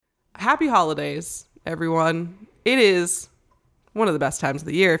happy holidays, everyone. It is one of the best times of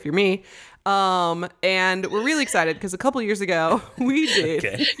the year if you're me. And we're really excited because a couple years ago we did.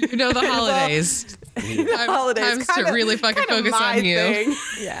 Okay. You know the holidays. Holidays Times to really fucking focus on you. Thing.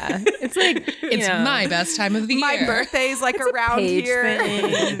 Yeah. It's like, It's my best time of the My year. birthday's like around page here. thing.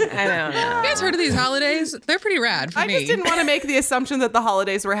 I don't know. You guys heard of these holidays? They're pretty rad for I me. just didn't want to make the assumption that the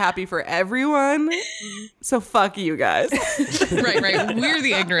holidays were happy for everyone. So fuck you guys. Right. We're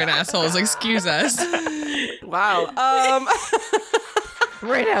the ignorant assholes. Excuse us. Wow.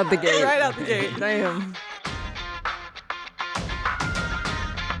 Right out the gate. Right out the gate. Damn.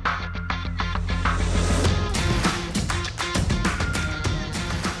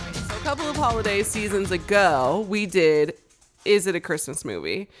 So a couple of holiday seasons ago, we did Is It a Christmas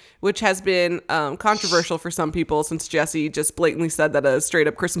Movie? Which has been controversial for some people since Jesse just blatantly said that a straight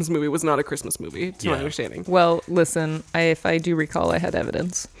up Christmas movie was not a Christmas movie, to my understanding. Well, listen, if I do recall, I had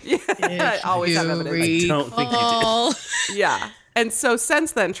evidence. I always have evidence. I don't think you did. Yeah. And so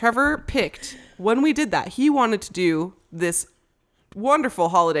since then, Trevor picked, when we did that, he wanted to do this wonderful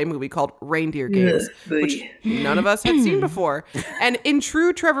holiday movie called Reindeer Games, which none of us had seen before. And in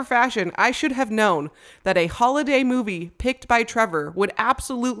true Trevor fashion, I should have known that a holiday movie picked by Trevor would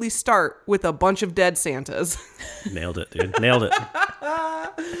absolutely start with a bunch of dead Santas. Nailed it, dude. Nailed it.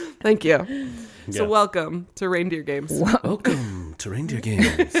 Thank you. So Yeah. welcome to Reindeer Games. Welcome to Reindeer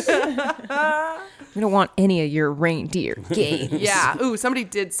Games. We don't want any of your reindeer games. Yeah. Ooh, somebody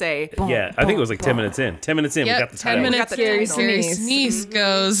did say, Yeah, I think it was like 10 minutes in. 10 minutes in, we got the 10 title. minutes. the Gary title. Sneeze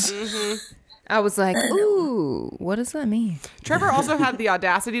goes. I was like, ooh, what does that mean? Trevor also had the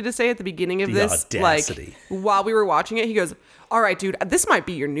audacity to say at the beginning of The this, audacity. like, while we were watching it, he goes, all right, dude, this might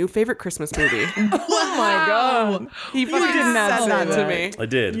be your new favorite Christmas movie. Oh my God. He fucking did not said say that to that.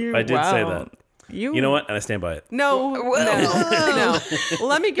 me. I did say wow. that. You You know what? And I stand by it. No.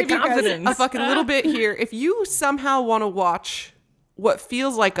 Let me give you guys confidence. a fucking little bit here. If you somehow want to watch what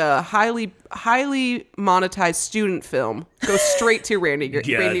feels like a highly monetized student film, go straight to Reindeer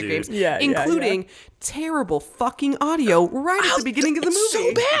Yeah, dude. Games, Yeah, including terrible fucking audio right at the beginning of the movie. It's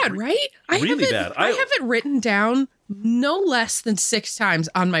so bad, right? Really bad. I have it written down no less than 6 times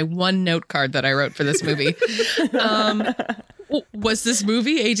on my one note card that I wrote for this movie. Was this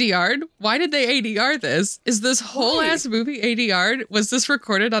movie ADR'd? Why did they ADR this? Is this whole ass movie ADR'd? Was this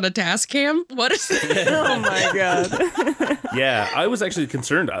recorded on a Tascam? What is it? Oh my God. Yeah, I was actually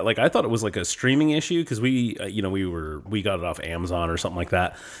concerned. I thought it was like a streaming issue because we got it off Amazon or something like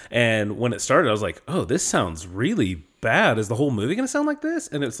that. And when it started, I was like, oh, this sounds really bad. Is the whole movie going to sound like this?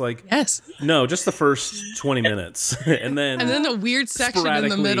 And it's like, Yes. no, just the first 20 minutes. And then a weird section in the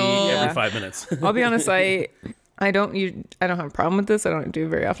sporadically middle. every 5 minutes. I'll be honest, I don't have a problem with this. I don't do it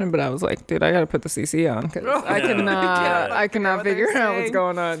very often, but I was like, dude, I got to put the CC on because I cannot what figure they're out what's saying.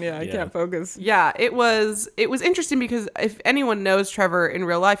 going on. Yeah, I Yeah. can't focus. Yeah, it was interesting because if anyone knows Trevor in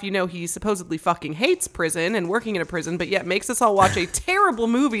real life, you know he supposedly fucking hates prison and working in a prison, but yet makes us all watch a terrible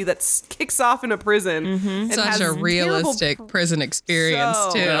movie that kicks off in a prison. And Such has a realistic terrible prison experience,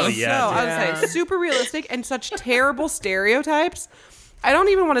 so, too. Oh, yeah, so, I would say super realistic and such terrible stereotypes. I don't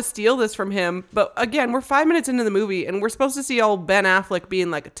even want to steal this from him, but again, we're 5 minutes into the movie and we're supposed to see old Ben Affleck being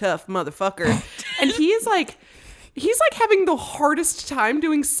like a tough motherfucker. And he's like having the hardest time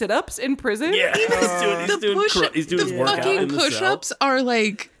doing sit-ups in prison. Yeah, he's doing his the workout fucking in the cell. push-ups are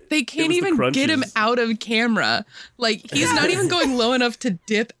like, they can't was the even get him crunches. out of camera. Like, he's not even going low enough to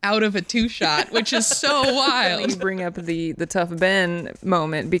dip out of a 2-shot, which is so You wild. bring up the tough Ben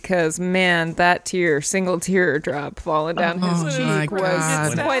moment because man, that single tear drop falling down his my cheek was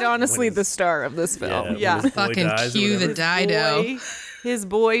God. quite honestly the star of this film. Yeah. when his boy Fucking dies or cue the whatever. Dido. His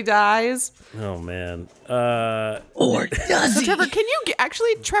boy dies. Oh man. Or does he? Trevor,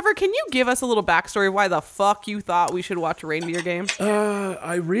 can you give us a little backstory of why the fuck you thought we should watch Reindeer Games?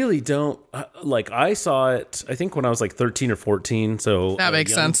 I really don't I saw it I think when I was like 13 or 14, so That a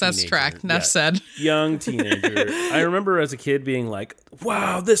makes young sense. That's teenager. track. Enough said. Young teenager. I remember as a kid being like,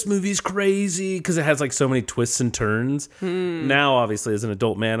 wow, this movie's crazy because it has like so many twists and turns. Now obviously as an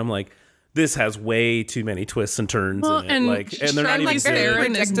adult man I'm like, this has way too many twists and turns in it. And they're not even like, very good.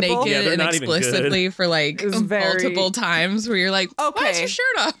 Theron is predictable. naked Yeah, they're and not even good. explicitly for like It's very- multiple times where you're like, why is your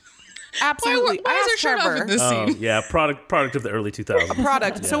shirt off? Absolutely. Why is I her asked shirt off Trevor. in this scene? Yeah, product of the early 2000s.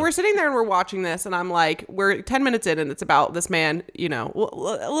 Product. So we're sitting there and we're watching this, and I'm like, we're 10 minutes in, and it's about this man, a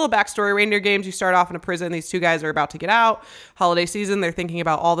little backstory. Reindeer Games, you start off in a prison. These two guys are about to get out. Holiday season, they're thinking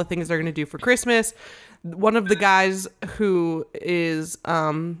about all the things they're going to do for Christmas. One of the guys who is, I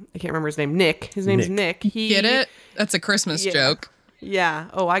can't remember his name, Nick. His name's Nick. Get it? That's a Christmas joke. Yeah.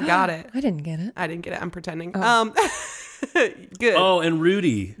 Oh, I got it. I didn't get it. I didn't get it. I'm pretending. Good. Oh, and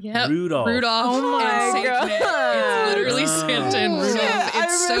Rudy. Yep. Rudolph. Oh my Saint God. Nick. It's literally Santa and Rudolph. Yeah,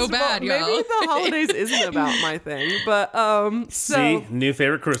 It's so bad, y'all. Maybe the holidays isn't about my thing, but See, new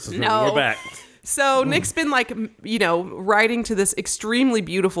favorite Christmas movie. No. We're back. So Nick's been like, writing to this extremely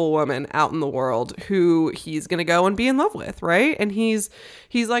beautiful woman out in the world who he's gonna go and be in love with, right? And he's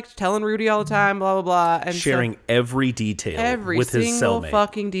like telling Rudy all the time, blah blah blah, and Sharing every detail with his single cellmate.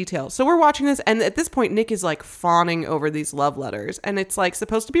 fucking detail. So we're watching this, and at this point, Nick is like fawning over these love letters, and it's like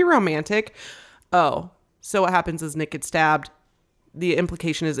supposed to be romantic. Oh, so what happens is Nick gets stabbed. The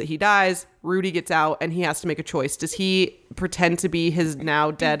implication is that he dies. Rudy gets out and he has to make a choice. Does he pretend to be his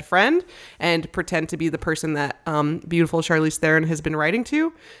now dead friend and pretend to be the person that beautiful Charlize Theron has been writing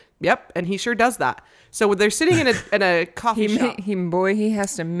to? Yep. And he sure does that. So they're sitting in a coffee shop. He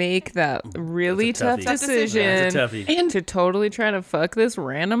has to make that really That's a tough toughie. decision That's a toughie. And to totally try to fuck this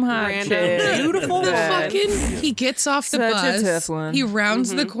random hot chick. beautiful he gets off the Such a bus. tough one. He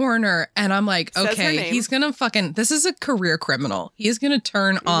rounds the corner, and I'm like, Says her okay, name. he's gonna this is a career criminal. He is gonna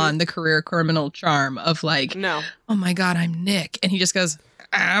turn on the career criminal charm of like, No. oh my God, I'm Nick. And he just goes,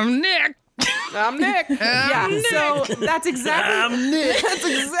 I'm Nick. I'm Nick. Yeah. Nick. So that's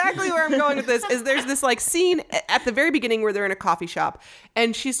exactly where I'm going with this. Is there's this like scene at the very beginning where they're in a coffee shop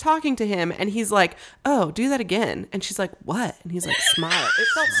and she's talking to him and he's like, "Oh, do that again." And she's like, "What?" And he's like, "Smile." It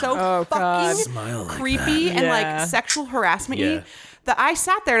felt so Oh, God. fucking Smile like creepy and Yeah. like sexual harassment-y. Yeah. That I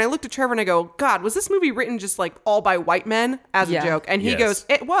sat there and I looked at Trevor and I go, God, was this movie written just like all by white men as Yeah. a joke? And he Yes. goes,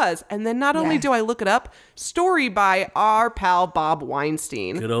 it was. And then not only Yeah. do I look it up, story by our pal Bob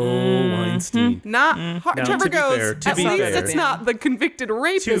Weinstein. Good old Weinstein. Not hard. Now, Trevor to be goes, fair, at least it's not the convicted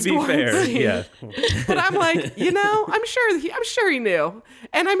rapist. To be fair, Weinstein." yeah. But I'm like, I'm sure he knew,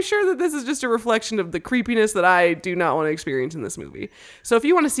 and I'm sure that this is just a reflection of the creepiness that I do not want to experience in this movie. So if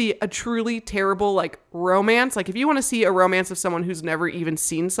you want to see a truly terrible like romance, like if you want to see a romance of someone who's never even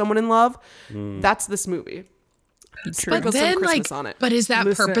seen someone in love, that's this movie. Sprinkle some Christmas on it. But is that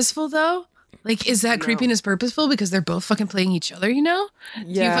Listen. purposeful though? Like, is that creepiness purposeful because they're both fucking playing each other? You know?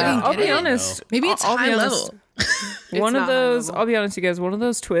 Yeah, fucking I'll get be it? honest. Maybe it's I'll be high honest. level. One not of high those, level. I'll be honest, you guys, one of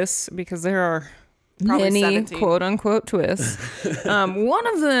those twists, because there are Probably many 17. quote unquote twists. One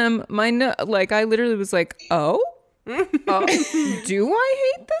of them, I literally was like, oh, do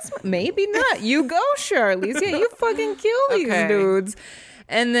I hate this? Maybe not. You go, Charlize. Yeah, you fucking kill these Okay. dudes.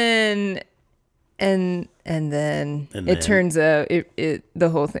 And then it turns out the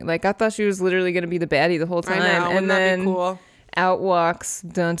whole thing. Like, I thought she was literally going to be the baddie the whole I time. know, and wouldn't that then be cool? out walks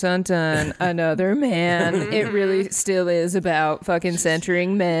another man. It really still is about fucking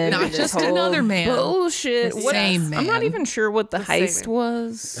centering men. Not and this just whole another man. bullshit. The same I'm not man. even sure what the heist man.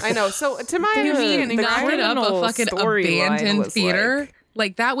 was. I know. So to my Dude, understanding, the Not put up a criminal fucking storyline abandoned was theater.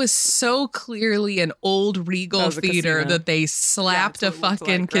 Like, that was so clearly an old Regal That was a theater casino. that they slapped Yeah, a that's what it looked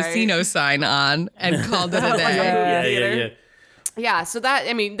fucking like, right? casino sign on and called it a day. Yeah. yeah, so that,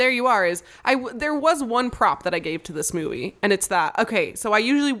 I mean, there you are. There was one prop that I gave to this movie, and it's that. Okay, so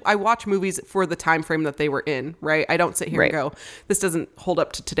I watch movies for the time frame that they were in, right? I don't sit here and Right. go, this doesn't hold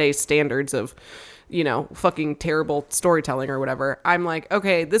up to today's standards of, fucking terrible storytelling or whatever. I'm like,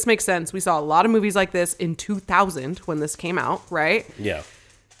 okay, this makes sense. We saw a lot of movies like this in 2000 when this came out, right? Yeah.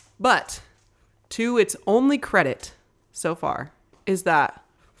 But to its only credit so far is that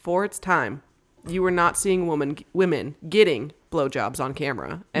for its time, you were not seeing women getting blowjobs on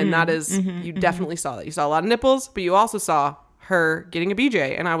camera. And that is, you definitely saw that. You saw a lot of nipples, but you also saw her getting a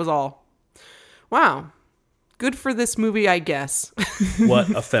BJ. And I was all, wow, good for this movie, I guess. What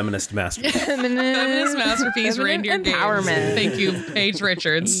a feminist masterpiece. Feminist masterpiece, Feminine Reindeer Games. empowerment. Thank you, Paige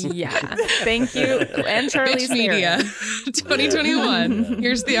Richards. Yeah. Thank you. And Charlize Bitch Media, Theron. 2021.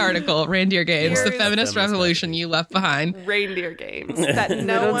 Here's the article, Reindeer Games, Here the is feminist revolution you left behind. Reindeer Games that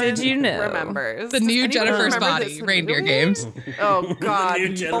no Little one did you know. remembers. The Does new anyone Jennifer's remember Body, this Reindeer movie? Games. Oh, God.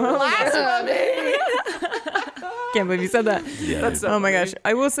 New Jennifer's Blasphemy. Can't believe you said that. That's so Oh my funny. gosh.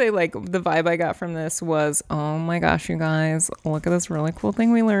 I will say, like, the vibe I got from this was, oh my gosh, you guys, look at this really cool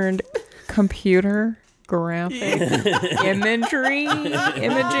thing we learned. Computer graphic imaging,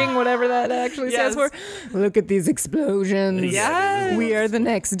 whatever that actually Yes. stands for. Look at these explosions. Yes. We are the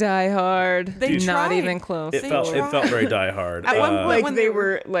next Die Hard. They Not tried. even close. It felt very Die Hard. At one point, like when they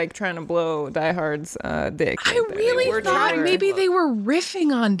were like trying to blow Die Hard's dick. I right there. really were thought trying. maybe they were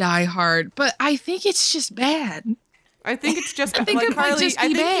riffing on Die Hard, but I think it's just bad. I think it's just think like it might Carly. just I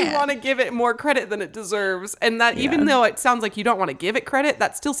be think you bad. want to give it more credit than it deserves, and that even though it sounds like you don't want to give it credit,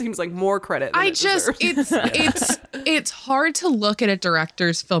 that still seems like more credit. Than I it just deserves. it's hard to look at a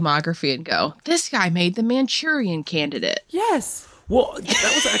director's filmography and go, this guy made The Manchurian Candidate. yes. Well,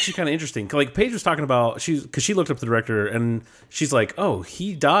 that was actually kind of interesting. Like Paige was talking about because she looked up the director and she's like, "Oh,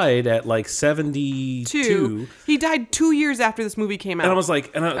 he died at like 72." He died 2 years after this movie came out. And I was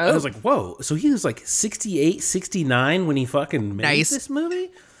like, I was like, "Whoa!" So he was like 68, 69 when he fucking made this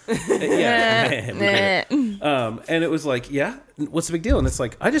movie. Yeah, and it was like, yeah, what's the big deal? And it's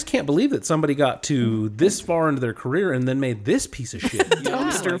like, I just can't believe that somebody got to this far into their career and then made this piece of shit.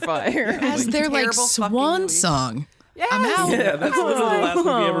 Dumpster fire. As their like swan song. Yes. I'm out. Yeah, that's literally the last movie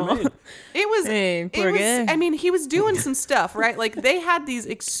ever made. It was. Hey, it poor was. guy. I mean, he was doing some stuff, right? Like they had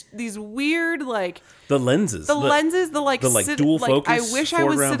these weird like. The lenses. The lenses, the like dual focus. I wish I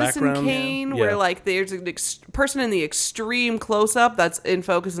was foreground, Citizen background. Kane, Yeah. where like there's an person in the extreme close up that's in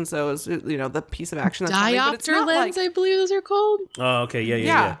focus, and so is the piece of action that's happening, but it's Diopter not lens, like, I believe those are called. Oh, okay, yeah.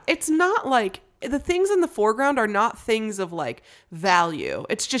 yeah, it's not like the things in the foreground are not things of like value.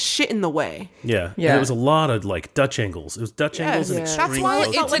 It's just shit in the way. Yeah. Yeah. And it was a lot of like Dutch angles. It was Dutch angles and That's extreme why it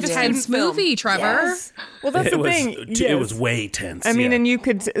close-ups. felt like It's a a tense student film. movie, Trevor. Yes. Well, that's It the was, thing. It was way tense. I mean, yeah. and you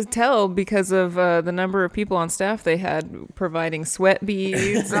could tell because of the number of people on staff they had providing sweat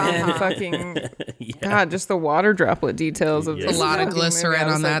beads and fucking God, just the water droplet details of Yeah. this A lot of fucking glycerin movie. I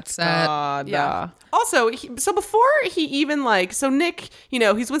was on like, that set. God, Yeah. Also, so before he even like, so Nick,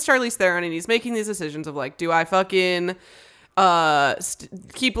 he's with Charlize Theron and he's making these decisions of like, do I fucking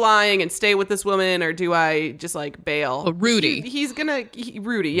keep lying and stay with this woman, or do I just like bail? Oh, Rudy. He's gonna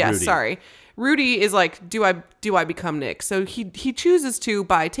Rudy. Yes, Rudy. sorry. Rudy is like, do I become Nick? So he chooses to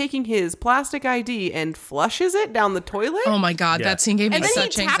by taking his plastic ID and flushes it down the toilet. Oh my God, Yeah. that scene gave me and then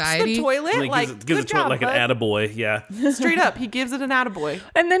such he taps anxiety. the toilet And he like, gives good it to job, it like bud. an attaboy. Yeah. Straight up, he gives it an attaboy.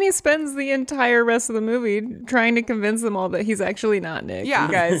 And then he spends the entire rest of the movie trying to convince them all that he's actually not Nick.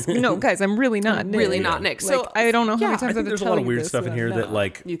 Yeah. Guys, I'm really not Nick. Really not Nick. Like, So I don't know how yeah, many I times I I think have to there's a tell lot of you weird this, stuff in and here I'm that not.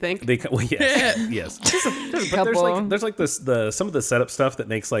 like You think? they well yes yes but there's like this some of the setup stuff that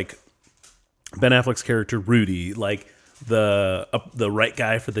makes like Ben Affleck's character Rudy like the right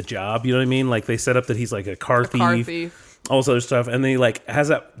guy for the job, you know what I mean? Like they set up that he's like a car thief, all this other stuff, and then he like has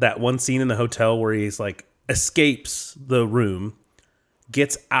that one scene in the hotel where he's like escapes the room,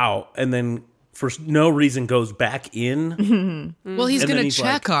 gets out, and then for no reason goes back in. Well, he's And then gonna he's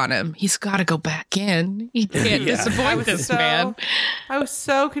check on him. He's got to go back in. He can't Yeah. disappoint this man. I was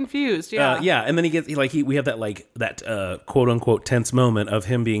so confused. Yeah. And then we have that quote unquote tense moment of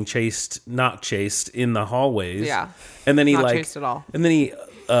him being not chased in the hallways. Yeah. And then he Not like chased at all. And then he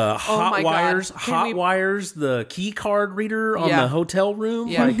my hot God. wires the key card reader on Yeah. the hotel room.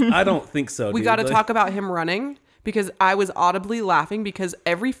 Yeah. Like I don't think so. We got to talk about him running, because I was audibly laughing because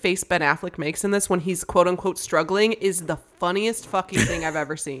every face Ben Affleck makes in this when he's quote unquote struggling is the funniest fucking thing I've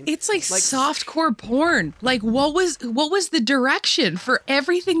ever seen. It's like softcore porn. Like what was the direction for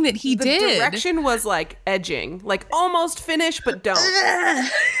everything that he the did? direction was like edging, like almost finished, but don't.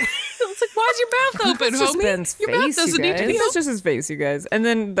 It's like, why's your mouth open, That's just homie? Ben's Your mouth face, you doesn't need to guys. be That's open. just his face, you guys. And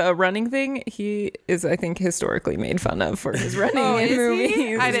then the running thing, he is, I think, historically made fun of for his running in Is he?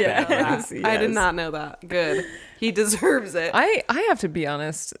 movies. I didn't know Yes, that. I did yes. not know that. Good. He deserves it. I have to be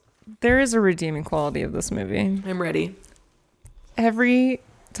honest. There is a redeeming quality of this movie. I'm ready. Every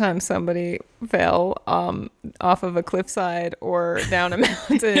time somebody fell off of a cliffside or down a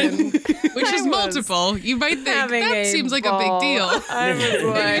mountain, Which is multiple. You might think that seems like a big deal. I was Maybe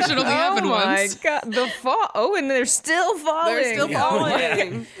like, it should only happen oh my once. God, the fall. Oh, and they're still falling. They're still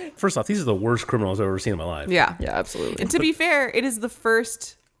falling. First off, these are the worst criminals I've ever seen in my life. Yeah. Yeah, absolutely. And to be fair, it is the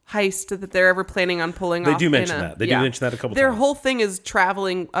first heist that they're ever planning on pulling They off. do mention that. They do mention that a couple Their times. whole thing is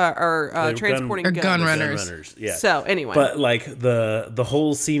traveling or transporting Or guns. gun Gun runners. Yeah. So anyway, But like the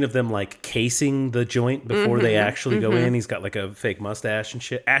whole scene of them like casing the joint before they actually go in, he's got like a fake mustache and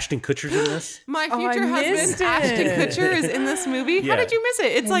shit. Ashton Kutcher's in this. my I future missed husband Ashton it. Kutcher is in this movie. Yeah. How did you miss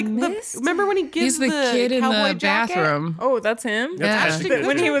it? It's like missed remember when he gives He's the kid in cowboy the jacket? bathroom. Oh, that's him? Yeah. Ashton Ashton Kutcher.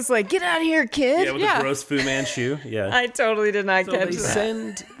 When he was like, get out of here, kid. Yeah, with Yeah. the gross Fu Manchu. Yeah. I totally did not So catch they that.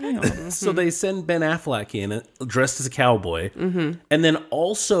 send they send Ben Affleck in dressed as a cowboy, and then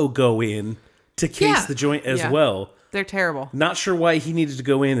also go in to case Yeah. the joint as Yeah. well. They're terrible. Not sure why he needed to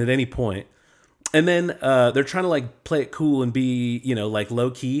go in at any point. And then they're trying to like play it cool and be, like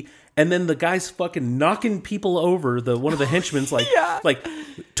low key. And then the guy's fucking knocking people over. One of the henchmen's like,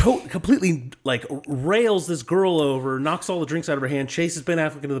 completely like rails this girl over, knocks all the drinks out of her hand, chases Ben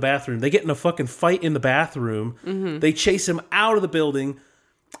Affleck into the bathroom. They get in a fucking fight in the bathroom. They chase him out of the building.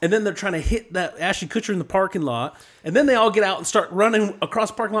 And then they're trying to hit that Ashton Kutcher in the parking lot. And then they all get out and start running across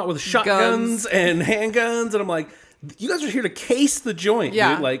the parking lot with shotguns and handguns. And I'm like, you guys are here to case the joint,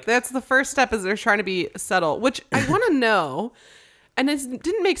 Yeah, dude. Like, that's the first step is they're trying to be subtle, which I want to know. And it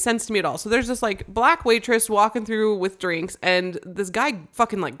didn't make sense to me at all. So there's this like black waitress walking through with drinks, and this guy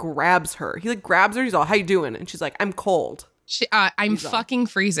fucking like grabs her. He like grabs her. He's all, "How you doing?" And she's like, "I'm cold." I'm fucking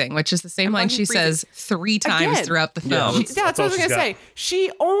freezing, which is the same line she says 3 times Again. throughout the Yeah. film. That's what I was gonna say. She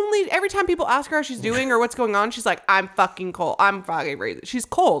only, every time people ask her how she's doing or what's going on, she's like, "I'm fucking cold. I'm fucking freezing." She's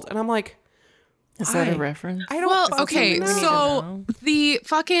cold, and I'm like, Is that why? a reference? I don't. Well, fucking okay, know. so the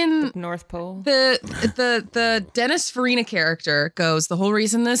fucking North Pole. the Dennis Farina character goes, the whole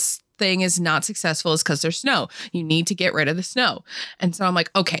reason this thing is not successful is because there's snow. You need to get rid of the snow. And so I'm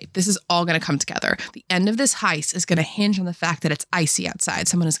like, okay, this is all going to come together. The end of this heist is going to hinge on the fact that it's icy outside.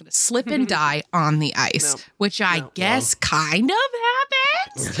 Someone is going to slip and die on the ice, which I guess kind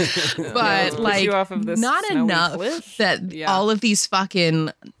of happens, but like you off of this not snowy enough cliff. that Yeah. all of these fucking,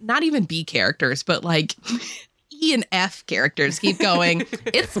 not even B characters, but like E and F characters keep going,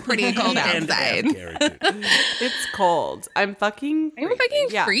 "It's pretty cold And outside." F character. It's cold. I'm fucking. I'm fucking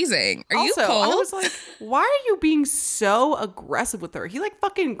Yeah. freezing. Are Also, you cold? I was like, why are you being so aggressive with her? He like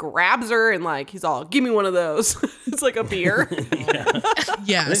fucking grabs her and like he's all, "Give me one of those." It's like a beer. And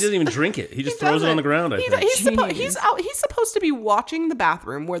he yes. doesn't even drink it. He just throws it on the ground, I think. He's supposed to be watching the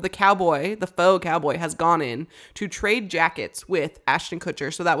bathroom where the cowboy, the faux cowboy, has gone in to trade jackets with Ashton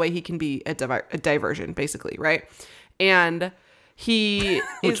Kutcher, so that way he can be a diversion, basically, right? And he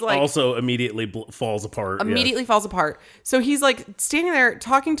Which is like also immediately falls apart. yeah. immediately falls apart. So he's like standing there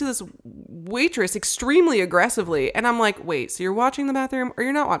talking to this waitress extremely aggressively, and I'm like, wait, so you're watching the bathroom or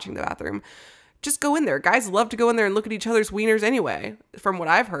you're not watching the bathroom? Just go in there. Guys love to go in there and look at each other's wieners anyway, from what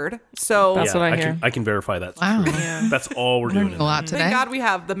I've heard. So That's what I hear. I can verify that. Wow. That's all we're doing. Learning a lot today. thank God we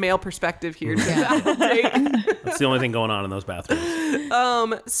have the male perspective here to validate. That's the only thing going on in those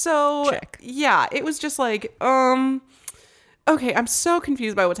bathrooms. So Check. yeah, it was just like, okay, I'm so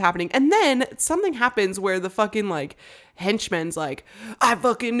confused by what's happening. And then something happens where the fucking like henchman's like, "I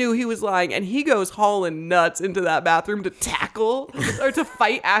fucking knew he was lying," and he goes hauling nuts into that bathroom to tackle or to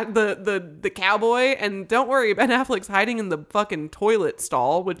fight at the cowboy. And don't worry, Ben Affleck's hiding in the fucking toilet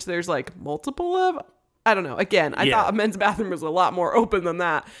stall, which there's like multiple of. I don't know. Again, I thought a men's bathroom was a lot more open than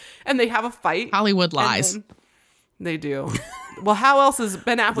that. And they have a fight. Hollywood and lies. then- They do. Well, how else is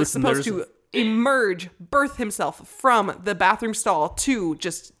Ben Affleck Listen, supposed there's- to emerge, birth himself from the bathroom stall to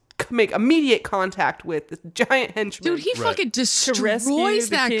just make immediate contact with this giant henchman? Dude, he fucking To rescue destroys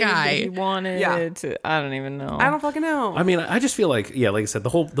the that kid guy. he wanted Yeah. to. I don't even know. I don't fucking know. I mean, I just feel like, yeah, like I said, the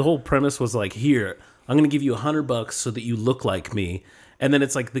whole premise was like, here, I'm going to give you $100 so that you look like me. And then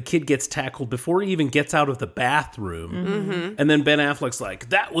it's like the kid gets tackled before he even gets out of the bathroom. Mm-hmm. And then Ben Affleck's like,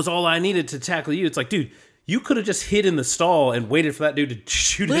 "That was all I needed to tackle you." It's like, dude, you could have just hid in the stall and waited for that dude to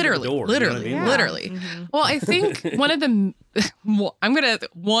shoot him in the door. You know what I mean? Literally. Well, I think one of the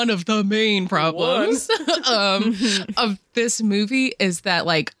main problems of this movie is that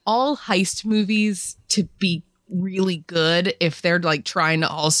like all heist movies, to be really good, if they're like trying to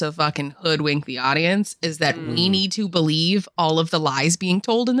also fucking hoodwink the audience, is that we need to believe all of the lies being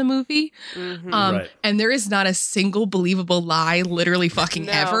told in the movie. Right. And there is not a single believable lie literally fucking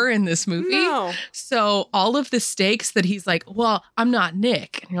No. ever in this movie. No. So all of the stakes that he's like, "Well, I'm not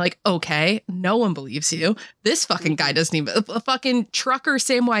Nick." And you're like, okay, no one believes you. This fucking guy doesn't even, a fucking trucker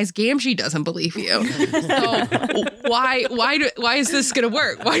Samwise Gamgee doesn't believe you. So why is this going to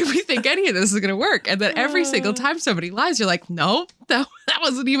work? Why do we think any of this is going to work? And then every single time somebody lies, you're like, no, that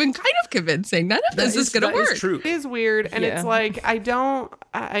wasn't even kind of convincing. None of this is going to That work. is true. It is weird, and Yeah. it's like I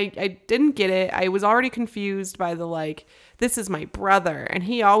didn't get it. I was already confused by the like, this is my brother, and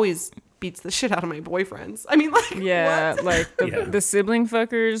he always beats the shit out of my boyfriends. I mean, like, Yeah, what? like Yeah. the sibling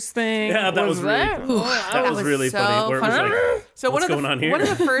fuckers thing. Yeah, that was really that? funny. That was was really so funny. Where it was funny. like, So what's going on here? one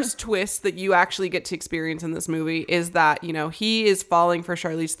of the first twists that you actually get to experience in this movie is that, you know, he is falling for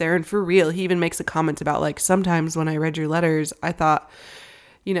Charlize Theron for real. He even makes a comment about like, sometimes when I read your letters, I thought,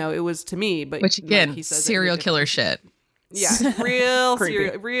 you know, it was to me, but Which again, like, he says it in a serial different- killer shit. Yeah,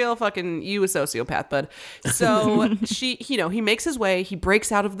 real fucking, you a sociopath, bud. So he makes his way, he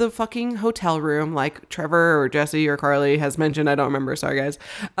breaks out of the fucking hotel room like Trevor or Jesse or Carly has mentioned. I don't remember. Sorry, guys.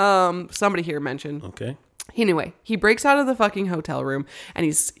 Somebody here mentioned. Okay. Anyway, he breaks out of the fucking hotel room and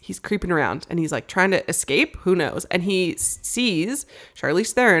he's creeping around and he's like trying to escape. Who knows? And he sees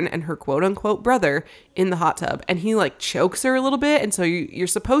Charlize Theron and her quote unquote brother in the hot tub, and he like chokes her a little bit. And so you're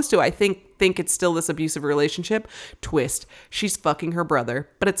supposed to, I think it's still this abusive relationship. Twist: she's fucking her brother,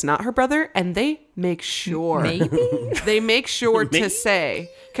 but it's not her brother, and they make sure. They make sure to say,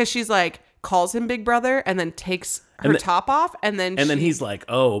 because she's like calls him big brother and then takes her top off, and then he's like,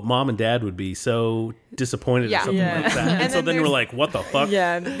 "Oh, mom and dad would be so disappointed or something like that." And so then we're like, "What the fuck?"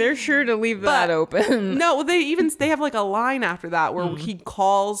 Yeah, they're sure to leave that open. No, they have like a line after that where he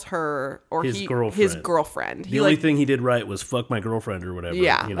calls her or his girlfriend. The only thing he did right was fuck my girlfriend or whatever.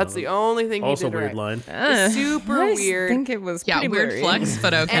 Yeah, that's the only thing he did right. Also weird line. Super weird. I think it was pretty weird blurry. flex,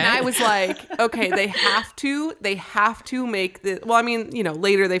 but okay. And I was like, okay, they have to make this. Well, I mean,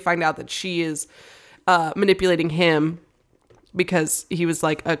 later they find out that she is manipulating him because he was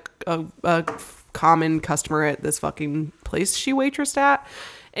like a common customer at this fucking place she waitressed at.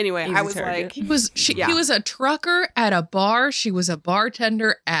 Anyway, I was like, he was a trucker at a bar. She was a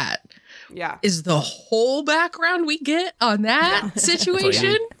bartender at. Yeah. Is the whole background we get on that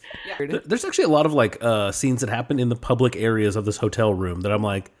situation? Yeah. There's actually a lot of like scenes that happen in the public areas of this hotel room that I'm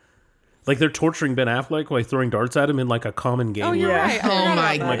like they're torturing Ben Affleck while throwing darts at him in like a common game. Oh, you're right. Oh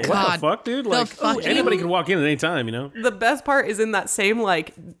my I'm like, God. what the fuck, dude? Like, anybody can walk in at any time, The best part is in that same,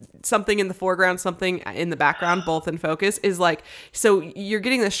 like, something in the foreground, something in the background, both in focus, is like, so you're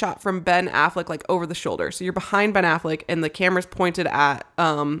getting this shot from Ben Affleck, like, over the shoulder. So you're behind Ben Affleck, and the camera's pointed at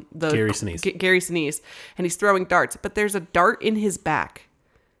Gary Sinise. Gary Sinise, and he's throwing darts, but there's a dart in his back.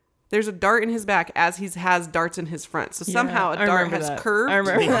 There's a dart in his back as he has darts in his front. So somehow a dart has curved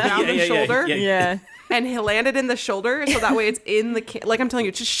around the shoulder. Yeah. And he landed in the shoulder, so that way it's in the... like I'm telling you,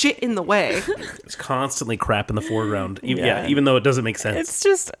 it's just shit in the way. It's constantly crap in the foreground. Even though it doesn't make sense. It's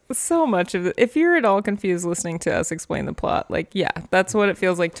just so much of it. If you're at all confused listening to us explain the plot, like, that's what it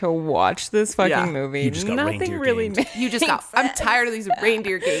feels like to watch this fucking movie. You just got Nothing really games. You just got... I'm tired of these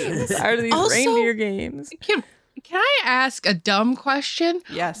reindeer games. Tired of these reindeer games. Can I ask a dumb question?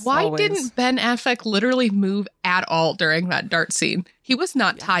 Yes. Why always. didn't Ben Affleck literally move at all during that dart scene? He was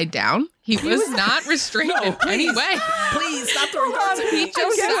not tied down. He was not restrained in any way. Please stop throwing darts at He me.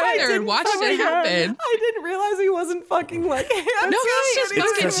 just sat there and watched it happen. I didn't realize he wasn't fucking like... No, he's just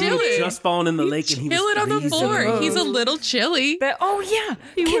fucking Because he chilling. had just fallen in the lake and he was Chilling on the freezing. floor. He's a little chilly.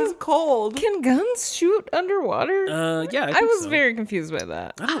 He was cold. Can guns shoot underwater? Yeah, I was very confused by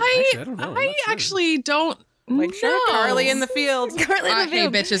that. I don't know. I'm not sure. Actually don't Like, sure, know. Carly in the field. Hey,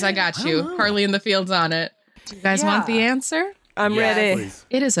 bitches, I got you. Carly in the field's on it. Do you guys want the answer? I'm ready. Please.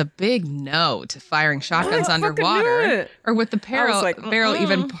 It is a big no to firing shotguns I fucking knew underwater. it. Or with the barrel, like, barrel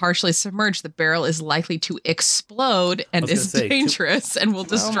even partially submerged, the barrel is likely to explode and was gonna is say, dangerous and will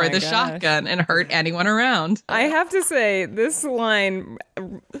destroy my the gosh. shotgun and hurt anyone around. I have to say, this line,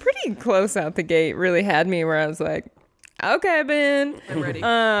 pretty close out the gate, really had me where I was like, okay, Ben. I'm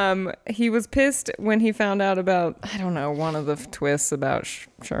ready. He was pissed when he found out about, I don't know, one of the twists about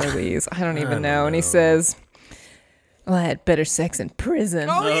Charlize. I don't even know. And he says, well, I had better sex in prison.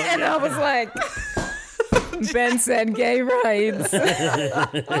 Oh, yeah. And I was like, Ben said gay rights.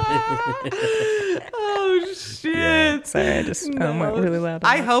 Oh, shit. Sorry, I just went really loud.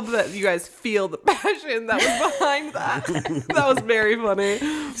 I hope that you guys feel the passion that was behind that. That was very funny.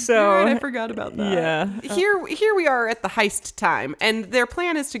 So, You're right, I forgot about that. yeah. Here we are at the heist time, and their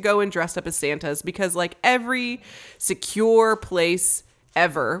plan is to go and dress up as Santas because, like, every secure place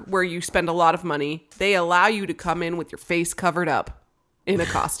ever where you spend a lot of money, they allow you to come in with your face covered up in a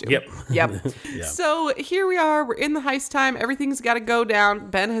costume. Yep. Yeah. So here we are. We're in the heist time. Everything's got to go down.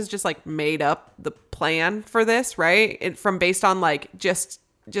 Ben has just like made up the plan for this, right? From based on like just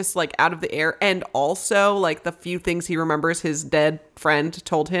like out of the air, and also like the few things he remembers his dead friend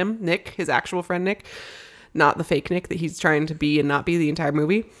told him, Nick, his actual friend Nick, not the fake Nick that he's trying to be and not be the entire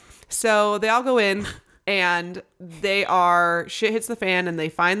movie. So they all go in. And shit hits the fan, and they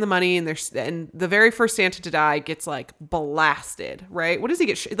find the money, and the very first Santa to die gets like blasted, right? What does he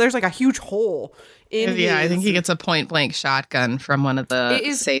get? There's like a huge hole in. I think he gets a point blank shotgun from one of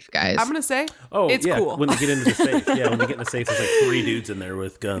the safe guys. I'm gonna say, it's yeah, cool. when they get into the safe. Yeah, when they get in the safe, there's like 3 dudes in there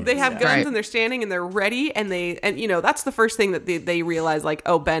with guns. They have guns Right. and they're standing and they're ready, and that's the first thing that they realize, like,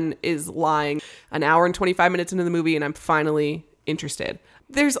 oh, Ben is lying. An hour and 25 minutes into the movie, and I'm finally interested.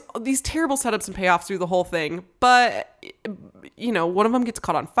 There's these terrible setups and payoffs through the whole thing, but one of them gets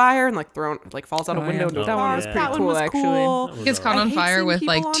caught on fire and like thrown, like falls out a window into a That car. one was pretty That one cool, was actually. cool. That was Gets caught I on hate fire seeing with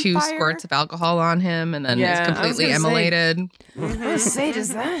like people on 2 fire. squirts of alcohol on him, and then Yeah, is I was completely gonna say- immolated. I was say,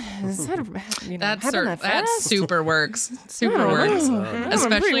 does that That super works. Super I don't works. know. I'm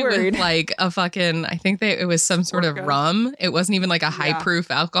Especially pretty with worried. like a fucking, I think it was some sort of rum. It wasn't even like a high proof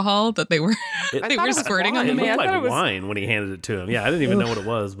alcohol that they were they thought were it was squirting on It the looked man. I thought like it was- wine when he handed it to him. Yeah, I didn't even know what it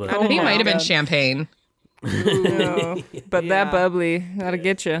was, but I think it my might have been God. champagne. No, but Yeah. that bubbly, that'll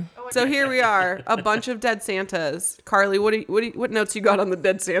get you. So here we are, a bunch of dead Santas. Carly, what notes you got on the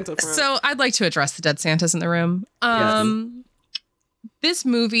dead Santa front? So I'd like to address the dead Santas in the room. This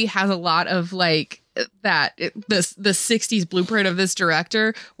movie has a lot of like the 60s blueprint of this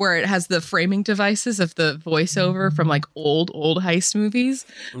director where it has the framing devices of the voiceover from like old heist movies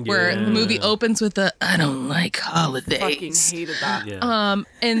where the movie opens with the I don't like holidays. Fucking hated that. Yeah.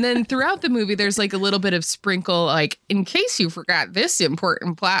 And then throughout the movie there's like a little bit of sprinkle like in case you forgot this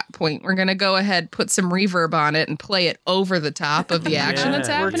important plot point, we're going to go ahead, put some reverb on it and play it over the top of the action that's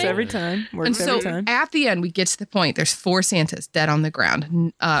happening. Works every time. And so at the end, we get to the point. There's 4 Santas dead on the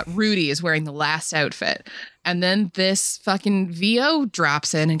ground. Rudy is wearing the last outfit. And then this fucking VO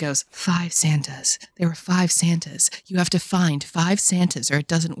drops in and goes, 5 Santas. There were 5 Santas. You have to find 5 Santas or it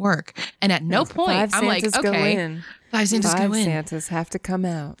doesn't work. And at no point, I'm like, okay, 5 Santas go in. 5 Santas have to come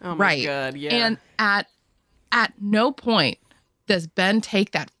out. Oh my Right. God, yeah. And at no point does Ben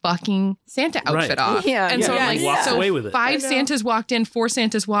take that fucking Santa outfit off. Yeah, And so yeah. I'm like, He walks so away with it. 5 Santas walked in, 4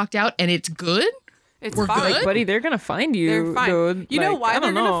 Santas walked out, and it's good? It's We're fine. good? Buddy, they're gonna find you. They're fine. Dude. You know Like, why I they're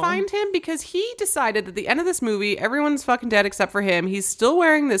don't going to know. find him? Because he decided at the end of this movie, everyone's fucking dead except for him. He's still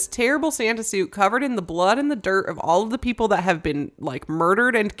wearing this terrible Santa suit covered in the blood and the dirt of all of the people that have been like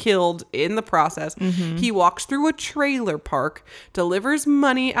murdered and killed in the process. Mm-hmm. He walks through a trailer park, delivers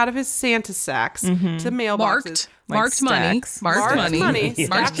money out of his Santa sacks Mm-hmm. to mailboxes. Marked money. stacks. Marked money. Marked Marked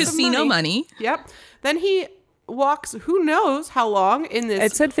stacks of casino money. Yep. Then he walks who knows how long in this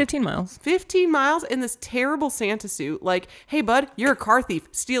It said 15 miles. 15 miles in this terrible Santa suit. Like, hey, bud, you're a car thief.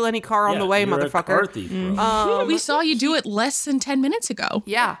 Steal any car on the way, you're a motherfucker. car thief, bro. We saw you do it less than 10 minutes ago.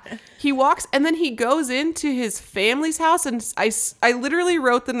 Yeah. He walks and then he goes into his family's house. And I literally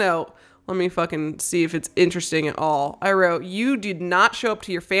wrote the note. Let me fucking see if it's interesting at all. I wrote, you did not show up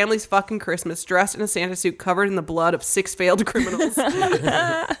to your family's fucking Christmas dressed in a Santa suit covered in the blood of 6 failed criminals.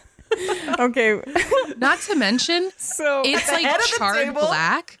 Okay. Not to mention, So it's like Head of the charred table.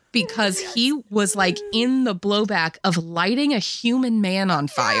 black because he was like in the blowback of lighting a human man on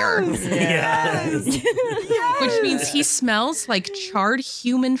fire. Which means he smells like charred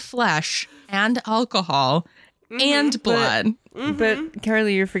human flesh and alcohol and blood. But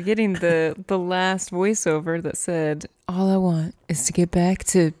Carly, you're forgetting the last voiceover that said, "All I want is to get back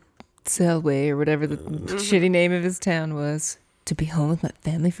to Selway or whatever the shitty name of his town was, to be home with my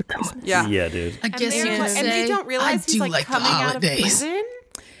family for Christmas." Yeah. Yeah, dude. I guess you they're could like- say, and they don't realize I he's do like, like the coming out of holidays. prison.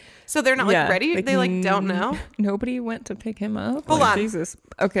 So they're not like ready. They like don't know. Nobody went to pick him up. Hold on. Jesus.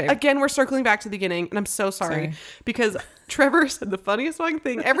 Okay. Again, we're circling back to the beginning, and I'm so sorry. Because Trevor said the funniest fucking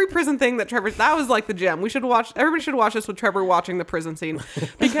thing. Every prison thing that that was like the gem. Everybody should watch this with Trevor watching the prison scene.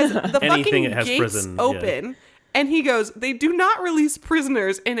 Because the Anything fucking that has gates prison, yeah. open. And he goes, they do not release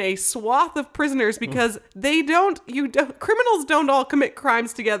prisoners in a swath of prisoners because criminals don't all commit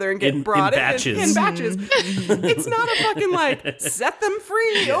crimes together and get In brought batches. in batches. It's not a fucking like, set them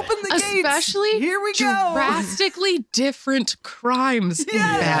free, open the gates. Especially Here we go. drastically different crimes in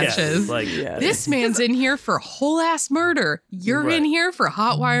batches. Like, This man's in here for whole ass murder. You're Right. in here for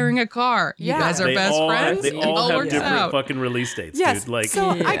hot wiring a car. You Yeah. guys are they best all, friends. They It all have works different out. fucking release dates, Yes. dude. Like,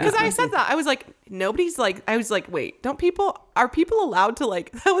 so because I said that, I was like, wait, are people allowed to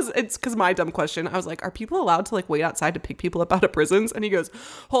like, it's because my dumb question. I was like, are people allowed to like wait outside to pick people up out of prisons? And he goes,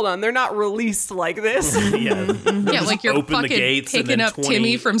 hold on, they're not released like this. yeah, Yeah, like you're open the fucking gates and picking then up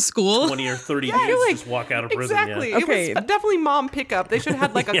Timmy from school. 20 or 30 I feel dudes like- just walk out of prison. Exactly. Yeah. Okay. It was definitely mom pickup. They should have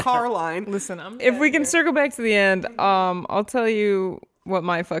had like a car line. Listen, if we can circle back to the end, I'll tell you what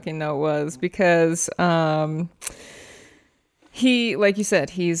my fucking note was because he, like you said,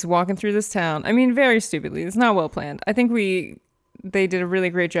 he's walking through this town. I mean, very stupidly. It's not well planned. I think they did a really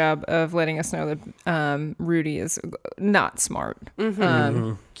great job of letting us know that Rudy is not smart.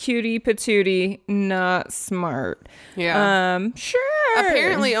 Cutie patootie, not smart. Yeah. Sure.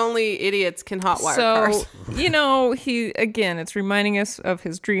 Apparently only idiots can hotwire So, cars. it's reminding us of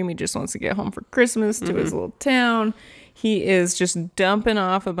his dream. He just wants to get home for Christmas to his little town. He is just dumping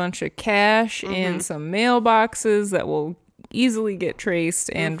off a bunch of cash in some mailboxes that will easily get traced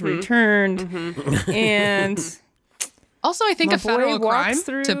and returned. And Also, I think My a federal boy walks crime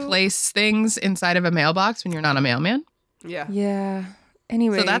through- to place things inside of a mailbox when you're not a mailman. Yeah. yeah.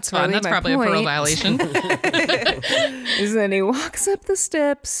 Anyway, So that's fun. Carly, That's my probably a parole point violation. is that he walks up the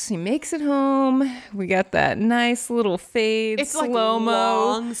steps, he makes it home. We got that nice little fade, It's like slow-mo,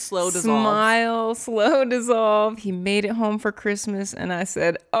 long, slow dissolve. smile, slow dissolve. He made it home for Christmas, and I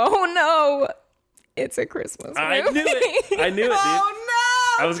said, "Oh no, it's a Christmas movie." I knew it. I knew it, dude. Oh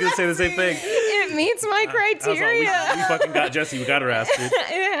no! I was going to say the same thing. It meets my I was like, criteria. we fucking got Jesse. We got her ass, dude.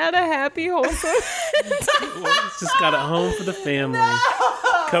 It had a happy, wholesome. Just got it home for the family.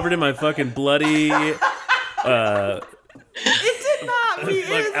 Covered in my fucking bloody It did not meet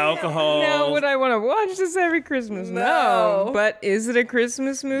like alcohol. No, would I want to watch this every Christmas? No. But is it a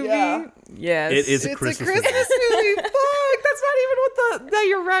Christmas movie? Yeah. Yes. It is a It's Christmas a Christmas movie. Fuck, that's not even what the. No,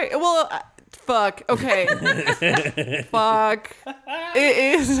 you're right. Well, fuck. Okay. Fuck.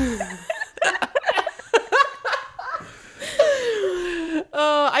 It is.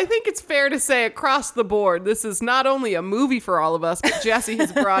 I think it's fair to say across the board, this is not only a movie for all of us, but Jesse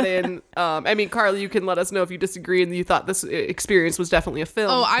has brought in. I mean, Carly, you can let us know if you disagree and you thought this experience was definitely a film.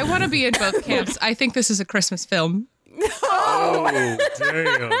 Oh, I want to be in both camps. I think this is a Christmas film. Oh,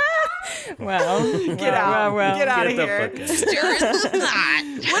 damn. Well, Get out. Well. Get out of Get the here. fuck out. There is not.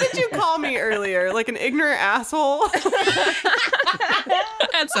 What did you call me earlier? Like an ignorant asshole?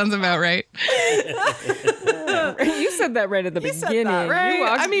 That sounds about right. You said that right at the You said beginning. that, right? You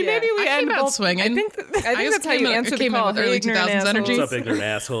walked- I mean, yeah. maybe we I came end out both. swinging. I think that's how you answer the came in call. with early Hey, ignorant 2000s assholes. energy. What's up, ignorant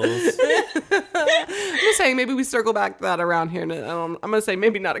assholes? I'm just saying maybe we circle back to that around here. And I'm gonna say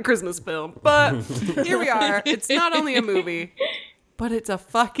maybe not a Christmas film, but here we are. It's not only a movie, but it's a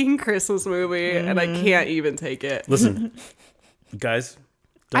fucking Christmas movie, and I can't even take it. Listen, guys,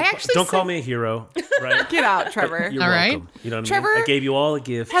 don't, I actually don't call said- me a hero, right? Get out, Trevor. You're All right. welcome. You know what I Trevor mean? I gave you all a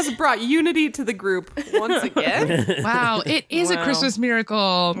gift. Has brought unity to the group once again. Wow, it is a Wow. Christmas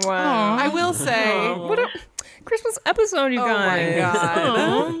miracle. Wow. I will say. What a Christmas episode, you Oh my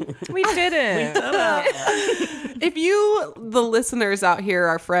guys. God. We did it. If you, the listeners out here,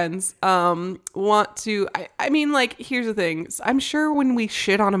 our friends, want to, I mean, like, here's the thing. I'm sure when we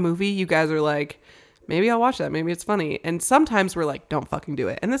shit on a movie, you guys are like, maybe I'll watch that. Maybe it's funny. And sometimes we're like, don't fucking do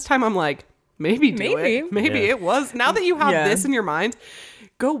it. And this time I'm like, maybe do it. Maybe Yeah. it was. Now that you have Yeah. this in your mind,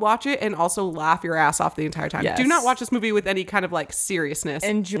 go watch it and also laugh your ass off the entire time. Yes. Do not watch this movie with any kind of like seriousness.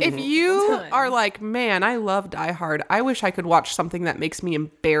 Enjoy If you time. are like, man, I love Die Hard. I wish I could watch something that makes me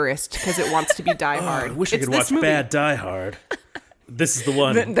embarrassed because it wants to be Die Hard. I wish I It's could this watch movie. Bad Die Hard. This is the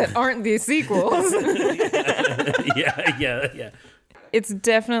one. that aren't the sequels. yeah. It's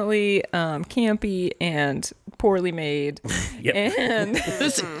definitely campy and poorly made. Yep. And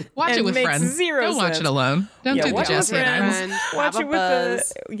Watch And it with makes friends. zero Don't watch sense. it alone. Don't do the watch it with Jesse and I. friends. Have Watch a it with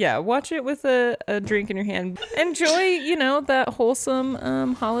buzz. watch it with a drink in your hand. Enjoy, that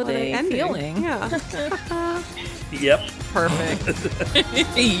wholesome holiday Ending. feeling. Yeah. Yep.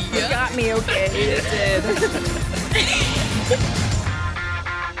 Perfect. Yeah. Got me okay. It did.